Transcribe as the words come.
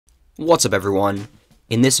What's up everyone?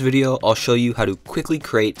 In this video I'll show you how to quickly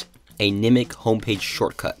create a Nimiq homepage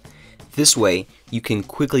shortcut. This way you can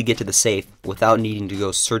quickly get to the safe without needing to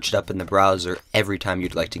go search it up in the browser every time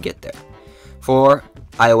you'd like to get there. For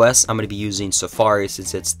iOS I'm going to be using Safari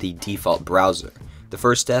since it's the default browser. The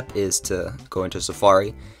first step is to go into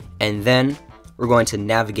Safari and then we're going to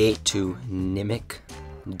navigate to nimiq.com.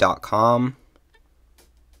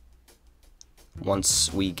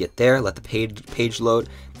 Once we get there, let the page load.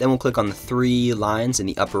 Then we'll click on the three lines in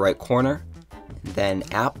the upper right corner, then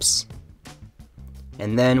apps,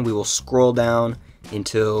 and then we will scroll down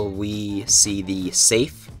until we see the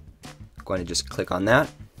safe. I'm going to just click on that.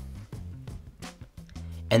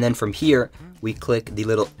 And then from here, we click the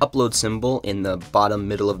little upload symbol in the bottom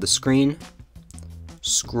middle of the screen.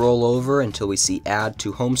 Scroll over until we see add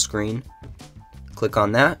to home screen. Click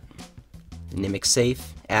on that. Nimiq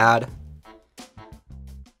Safe, add.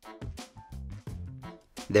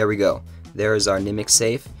 There we go. There is our Nimiq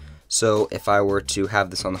Safe. So if I were to have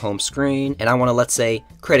this on the home screen and I want to, let's say,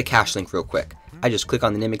 create a cache link real quick, I just click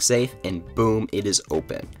on the Nimiq Safe and boom, it is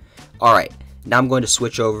open. Alright, now I'm going to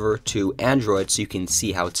switch over to Android so you can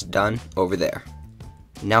see how it's done over there.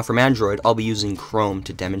 Now from Android, I'll be using Chrome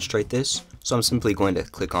to demonstrate this. So I'm simply going to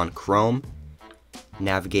click on Chrome,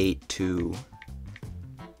 navigate to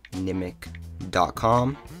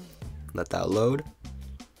nimiq.com, let that load.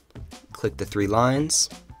 Click the three lines,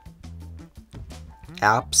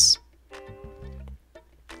 apps,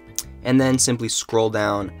 and then simply scroll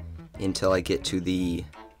down until I get to the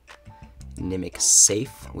Nimiq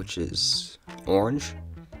Safe, which is orange.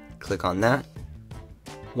 Click on that.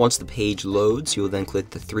 Once the page loads, you'll then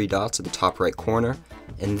click the three dots at the top right corner,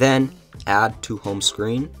 and then add to home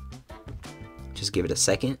screen. Just give it a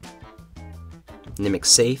second. Nimiq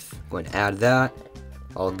Safe, going to add that.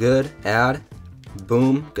 All good, add.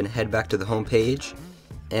 Boom, gonna head back to the home page,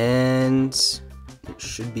 and it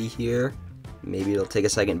should be here. Maybe it'll take a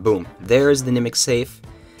second. Boom, there's the Nimiq Safe.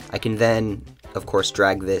 I can then, of course,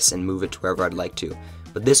 drag this and move it to wherever I'd like to.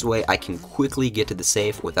 But this way, I can quickly get to the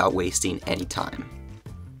safe without wasting any time.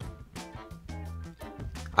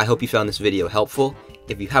 I hope you found this video helpful.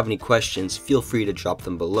 If you have any questions, feel free to drop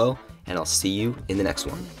them below, and I'll see you in the next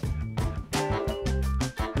one.